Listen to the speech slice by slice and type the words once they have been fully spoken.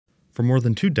For more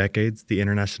than 2 decades, the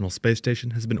International Space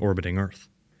Station has been orbiting Earth.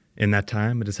 In that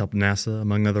time, it has helped NASA,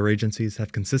 among other agencies,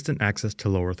 have consistent access to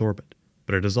low Earth orbit,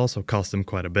 but it has also cost them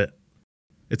quite a bit.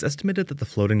 It's estimated that the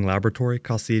floating laboratory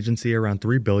costs the agency around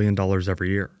 $3 billion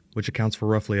every year, which accounts for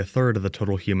roughly a third of the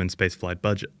total human spaceflight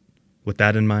budget. With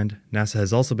that in mind, NASA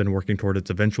has also been working toward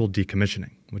its eventual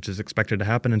decommissioning, which is expected to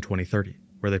happen in 2030,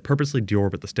 where they purposely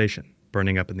deorbit the station,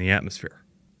 burning up in the atmosphere.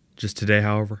 Just today,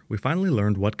 however, we finally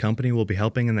learned what company will be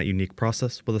helping in that unique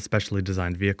process with a specially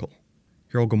designed vehicle.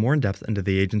 Here I'll go more in depth into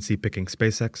the agency picking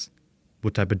SpaceX,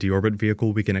 what type of deorbit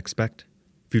vehicle we can expect,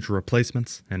 future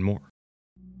replacements, and more.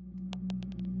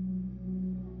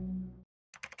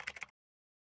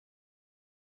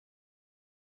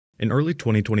 In early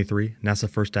 2023, NASA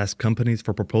first asked companies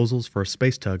for proposals for a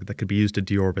space tug that could be used to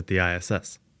deorbit the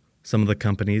ISS. Some of the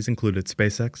companies included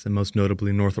SpaceX and most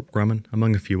notably Northrop Grumman,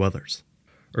 among a few others.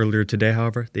 Earlier today,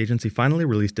 however, the agency finally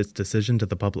released its decision to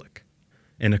the public.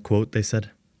 In a quote, they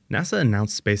said, NASA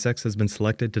announced SpaceX has been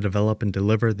selected to develop and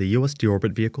deliver the U.S.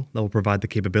 deorbit vehicle that will provide the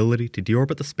capability to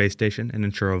deorbit the space station and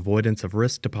ensure avoidance of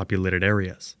risk to populated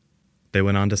areas. They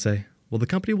went on to say, while the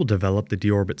company will develop the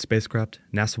deorbit spacecraft,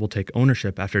 NASA will take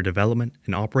ownership after development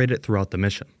and operate it throughout the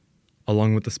mission.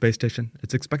 Along with the space station,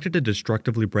 it's expected to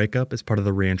destructively break up as part of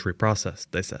the re-entry process,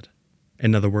 they said.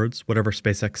 In other words, whatever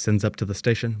SpaceX sends up to the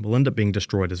station will end up being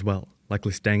destroyed as well,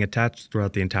 likely staying attached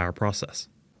throughout the entire process.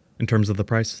 In terms of the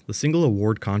price, the single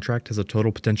award contract has a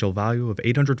total potential value of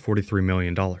 $843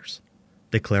 million.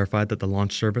 They clarified that the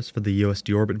launch service for the U.S.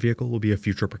 deorbit vehicle will be a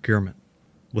future procurement.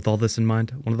 With all this in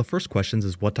mind, one of the first questions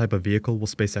is what type of vehicle will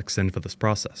SpaceX send for this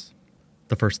process?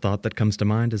 The first thought that comes to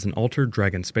mind is an altered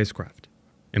Dragon spacecraft.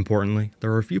 Importantly,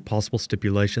 there are a few possible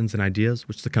stipulations and ideas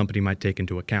which the company might take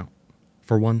into account.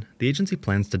 For one, the agency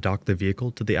plans to dock the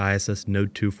vehicle to the ISS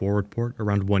Node 2 forward port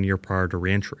around 1 year prior to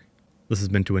re-entry. This has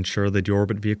been to ensure the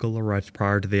deorbit vehicle arrives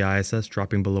prior to the ISS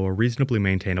dropping below a reasonably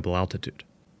maintainable altitude.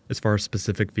 As far as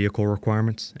specific vehicle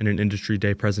requirements, in an Industry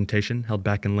Day presentation held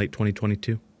back in late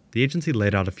 2022, the agency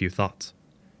laid out a few thoughts.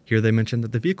 Here they mentioned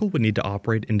that the vehicle would need to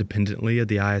operate independently of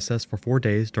the ISS for 4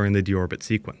 days during the deorbit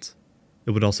sequence.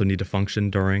 It would also need to function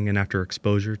during and after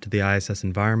exposure to the ISS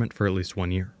environment for at least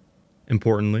 1 year.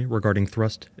 Importantly, regarding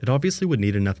thrust, it obviously would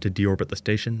need enough to deorbit the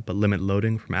station but limit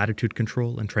loading from attitude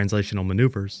control and translational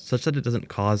maneuvers such that it doesn't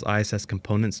cause ISS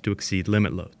components to exceed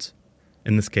limit loads.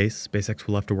 In this case, SpaceX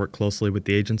will have to work closely with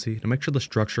the agency to make sure the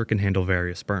structure can handle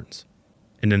various burns.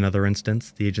 In another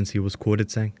instance, the agency was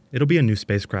quoted saying, "It'll be a new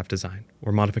spacecraft design,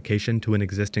 or modification to an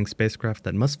existing spacecraft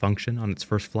that must function on its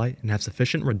first flight and have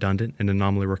sufficient redundant and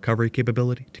anomaly recovery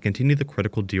capability to continue the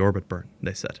critical deorbit burn,"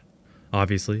 they said.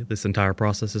 Obviously, this entire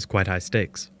process is quite high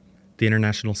stakes. The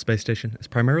International Space Station is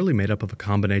primarily made up of a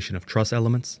combination of truss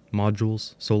elements,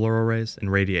 modules, solar arrays, and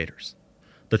radiators.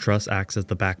 The truss acts as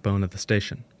the backbone of the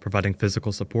station, providing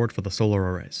physical support for the solar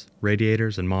arrays,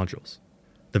 radiators, and modules.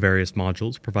 The various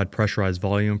modules provide pressurized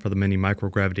volume for the many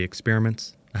microgravity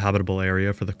experiments, a habitable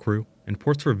area for the crew, and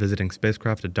ports for visiting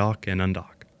spacecraft to dock and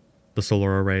undock. The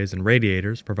solar arrays and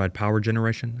radiators provide power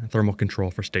generation and thermal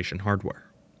control for station hardware.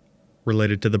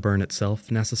 Related to the burn itself,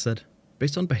 NASA said,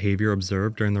 based on behavior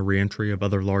observed during the re-entry of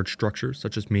other large structures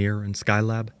such as Mir and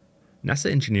Skylab, NASA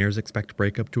engineers expect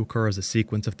breakup to occur as a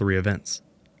sequence of 3 events: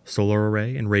 solar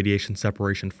array and radiation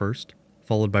separation first,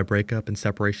 followed by breakup and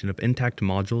separation of intact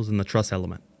modules in the truss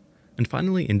element, and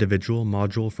finally individual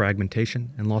module fragmentation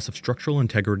and loss of structural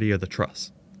integrity of the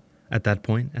truss. At that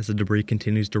point, as the debris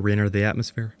continues to re-enter the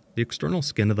atmosphere, the external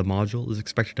skin of the module is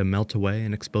expected to melt away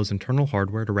and expose internal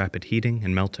hardware to rapid heating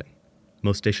and melting.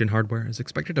 Most station hardware is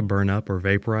expected to burn up or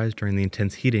vaporize during the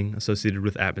intense heating associated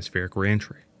with atmospheric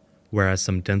re-entry, whereas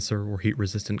some denser or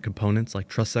heat-resistant components like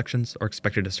truss sections are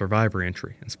expected to survive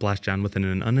re-entry and splash down within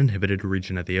an uninhibited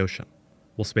region of the ocean.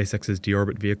 While SpaceX's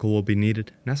deorbit vehicle will be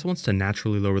needed, NASA wants to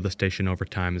naturally lower the station over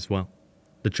time as well.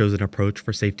 The chosen approach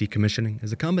for safety commissioning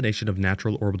is a combination of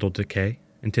natural orbital decay,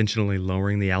 intentionally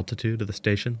lowering the altitude of the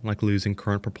station like losing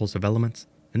current propulsive elements,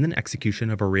 and then execution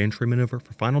of a re-entry maneuver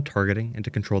for final targeting and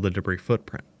to control the debris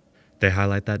footprint. They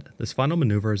highlight that this final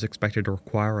maneuver is expected to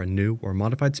require a new or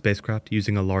modified spacecraft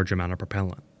using a large amount of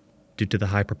propellant. Due to the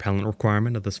high propellant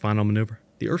requirement of this final maneuver,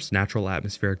 the Earth's natural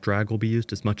atmospheric drag will be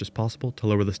used as much as possible to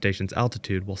lower the station's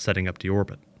altitude while setting up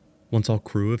deorbit. Once all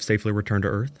crew have safely returned to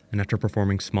Earth, and after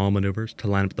performing small maneuvers to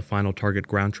line up the final target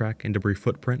ground track and debris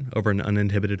footprint over an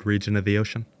uninhibited region of the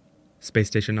ocean, space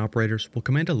station operators will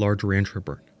command a large re-entry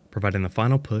burn, providing the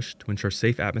final push to ensure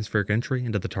safe atmospheric entry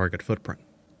into the target footprint.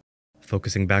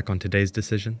 Focusing back on today's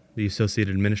decision, the Associate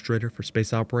Administrator for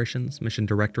Space Operations Mission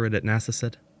Directorate at NASA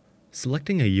said,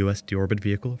 Selecting a U.S. deorbit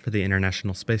vehicle for the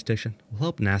International Space Station will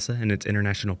help NASA and its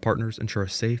international partners ensure a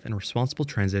safe and responsible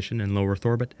transition in low Earth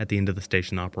orbit at the end of the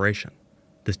station operation.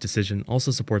 This decision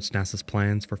also supports NASA's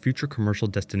plans for future commercial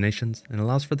destinations and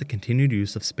allows for the continued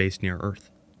use of space near Earth.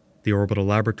 The orbital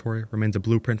laboratory remains a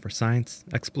blueprint for science,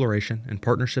 exploration, and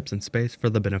partnerships in space for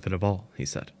the benefit of all, he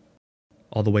said.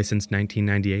 All the way since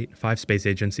 1998, 5 space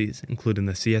agencies, including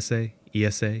the CSA,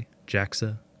 ESA,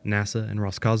 JAXA, NASA, and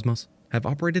Roscosmos, have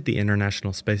operated the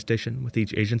International Space Station, with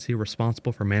each agency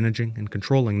responsible for managing and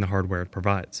controlling the hardware it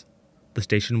provides. The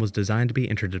station was designed to be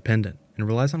interdependent and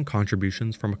relies on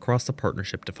contributions from across the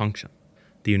partnership to function.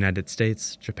 The United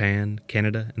States, Japan,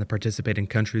 Canada, and the participating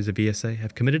countries of ESA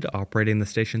have committed to operating the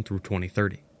station through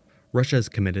 2030. Russia is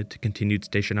committed to continued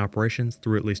station operations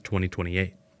through at least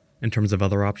 2028. In terms of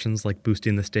other options like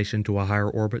boosting the station to a higher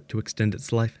orbit to extend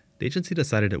its life, the agency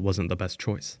decided it wasn't the best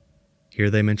choice. Here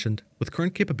they mentioned, with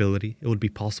current capability, it would be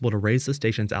possible to raise the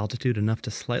station's altitude enough to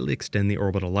slightly extend the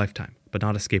orbital lifetime, but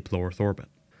not escape low Earth orbit.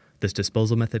 This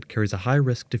disposal method carries a high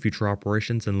risk to future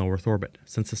operations in low Earth orbit,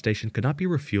 since the station could not be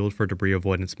refueled for debris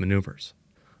avoidance maneuvers.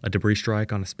 A debris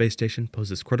strike on a space station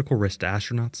poses critical risk to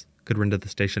astronauts, could render the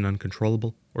station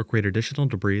uncontrollable, or create additional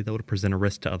debris that would present a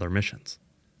risk to other missions.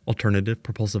 Alternative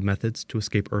propulsive methods to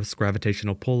escape Earth's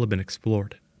gravitational pull have been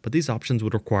explored, but these options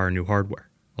would require new hardware,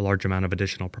 a large amount of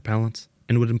additional propellants,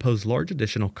 and would impose large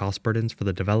additional cost burdens for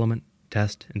the development,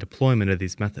 test, and deployment of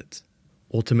these methods.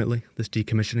 Ultimately, this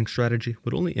decommissioning strategy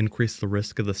would only increase the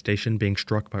risk of the station being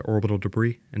struck by orbital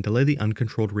debris and delay the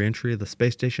uncontrolled reentry of the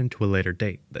space station to a later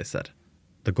date, they said.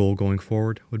 The goal going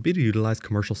forward would be to utilize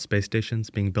commercial space stations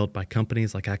being built by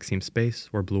companies like Axiom Space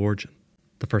or Blue Origin.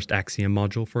 The first Axiom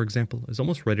module, for example, is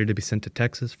almost ready to be sent to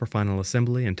Texas for final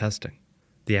assembly and testing.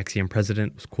 The Axiom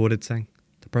president was quoted saying,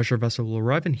 "The pressure vessel will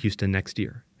arrive in Houston next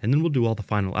year, and then we'll do all the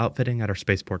final outfitting at our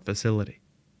spaceport facility."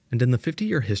 And in the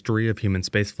 50-year history of human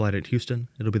spaceflight at Houston,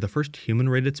 it'll be the first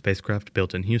human-rated spacecraft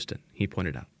built in Houston, he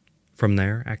pointed out. From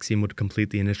there, Axiom would complete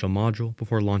the initial module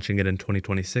before launching it in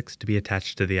 2026 to be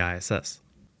attached to the ISS.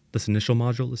 This initial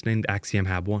module is named Axiom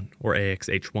Hab-1, or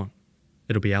AXH-1.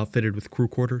 It'll be outfitted with crew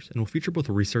quarters and will feature both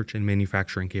research and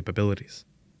manufacturing capabilities.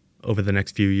 Over the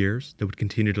next few years, they would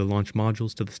continue to launch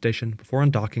modules to the station before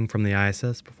undocking from the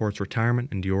ISS before its retirement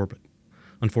and deorbit.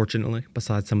 Unfortunately,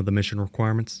 besides some of the mission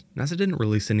requirements, NASA didn't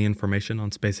release any information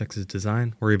on SpaceX's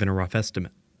design or even a rough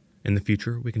estimate. In the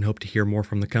future, we can hope to hear more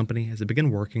from the company as they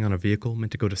begin working on a vehicle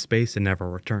meant to go to space and never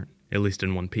return, at least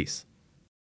in one piece.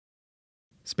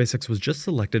 SpaceX was just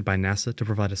selected by NASA to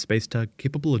provide a space tug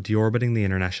capable of deorbiting the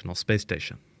International Space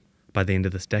Station. By the end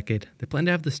of this decade, they plan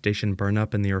to have the station burn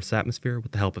up in the Earth's atmosphere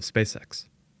with the help of SpaceX.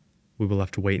 We will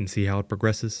have to wait and see how it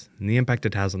progresses and the impact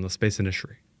it has on the space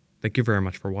industry. Thank you very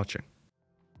much for watching.